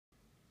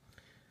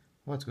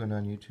What's going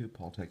on YouTube?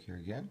 Paul Tech here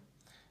again.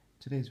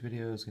 Today's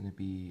video is going to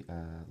be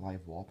live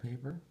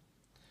wallpaper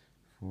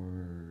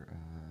for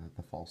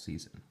the fall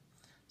season.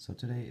 So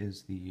today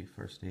is the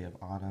first day of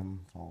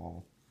autumn,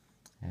 fall,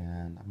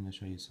 and I'm going to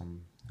show you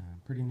some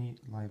pretty neat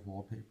live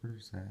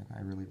wallpapers that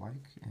I really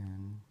like,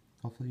 and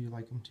hopefully you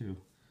like them too.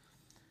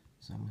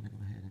 So I'm going to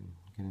go ahead and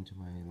get into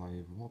my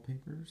live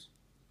wallpapers.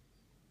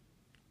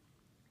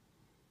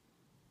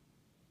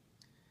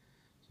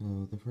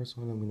 So the first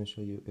one I'm going to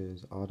show you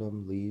is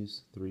Autumn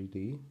Leaves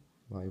 3D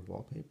live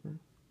wallpaper.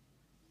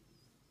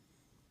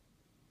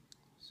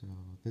 So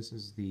this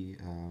is the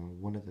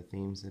one of the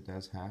themes it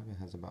does have. It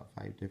has about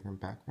 5 different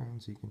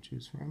backgrounds you can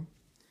choose from.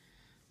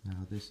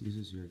 Now this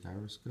uses your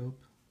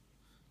gyroscope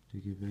to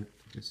give it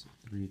this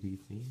 3D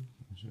theme.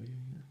 I'll show you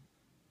here.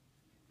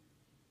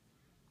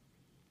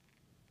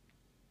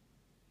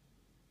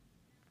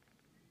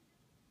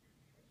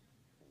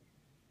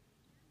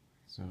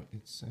 So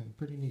it's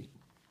pretty neat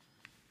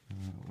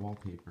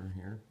wallpaper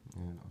here,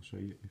 and I'll show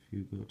you. If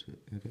you go to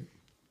edit,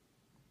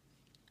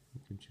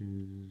 you can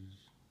choose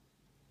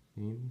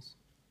themes,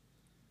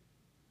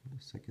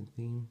 the second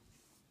theme.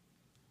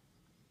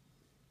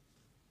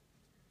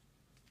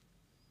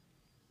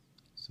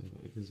 So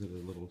it gives it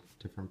a little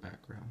different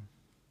background.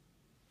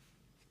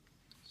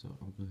 So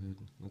I'll go ahead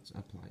and let's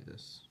apply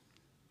this.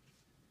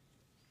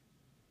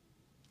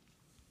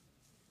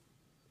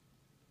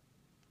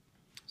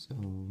 So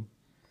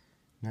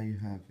now you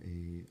have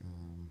a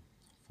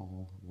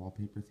fall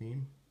wallpaper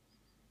theme.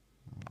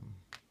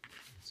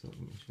 So let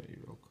me show you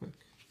real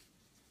quick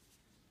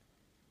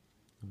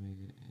the way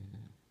it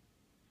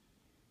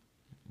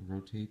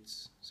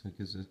rotates. So it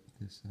gives it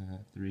this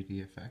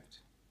 3D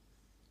effect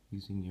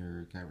using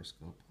your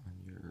gyroscope on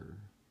your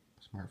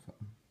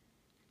smartphone.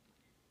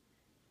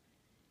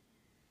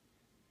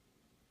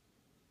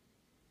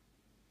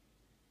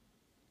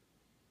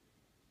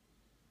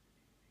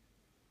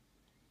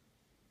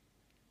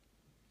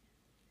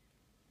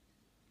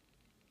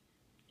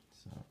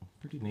 So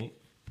pretty neat.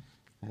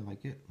 I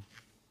like it.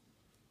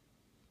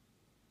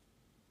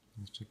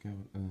 Let's check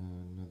out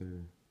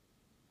another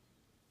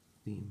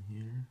theme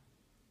here.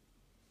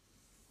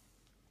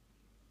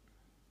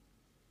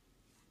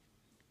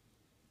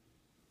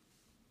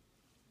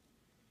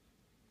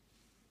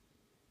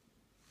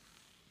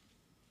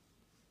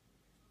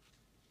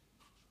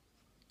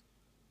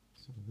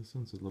 So this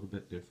one's a little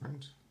bit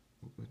different.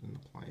 We'll go ahead and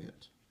apply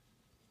it.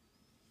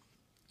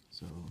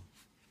 So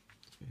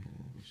let's go ahead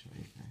and let me show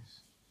you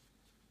guys.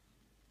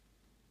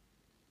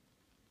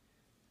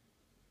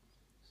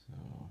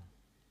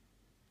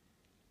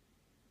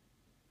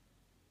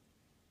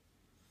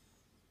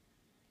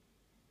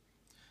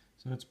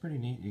 So it's pretty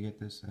neat. You get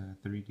this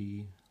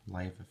 3D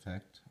live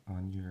effect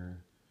on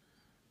your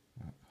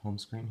home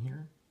screen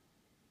here,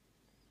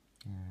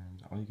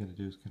 and all you got to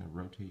do is kind of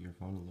rotate your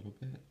phone a little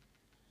bit,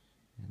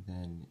 and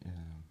then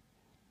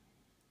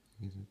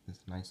gives it this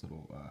nice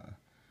little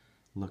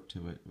look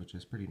to it, which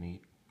is pretty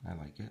neat. I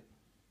like it.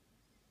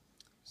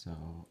 So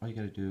all you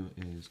got to do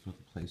is go to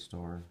the Play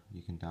Store.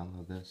 You can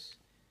download this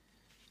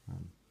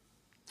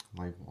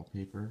live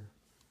wallpaper,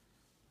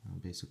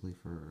 basically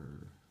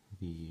for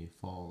the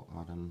fall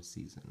autumn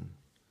season.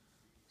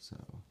 So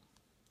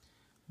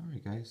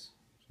alright guys,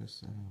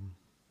 just let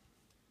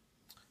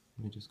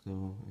me just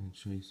go and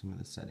show you some of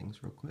the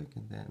settings real quick,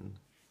 and then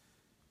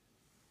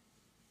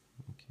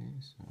okay,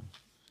 so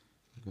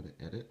I'll go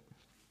to edit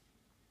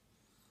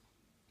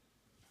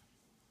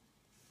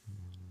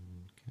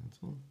and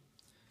cancel.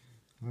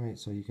 Alright,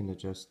 so you can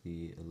adjust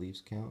the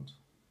leaves count,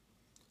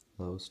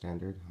 low,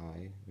 standard,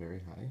 high, very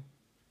high,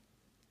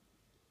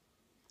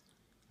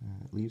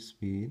 leaf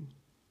speed.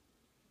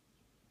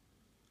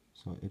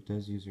 So it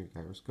does use your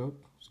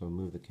gyroscope, so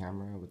move the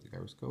camera with the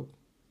gyroscope.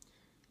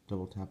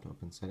 Double tap to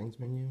open settings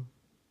menu.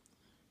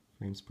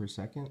 Frames per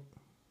second,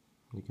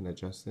 you can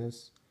adjust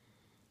this.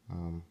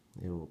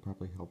 It will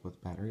probably help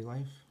with battery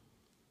life.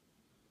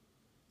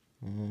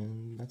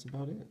 And that's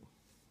about it.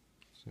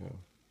 So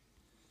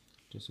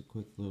just a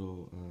quick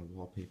little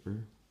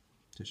wallpaper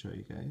to show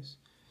you guys.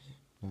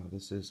 Now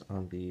this is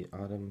on the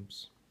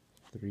Autumn's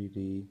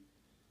 3D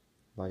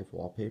live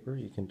wallpaper.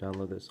 You can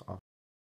download this off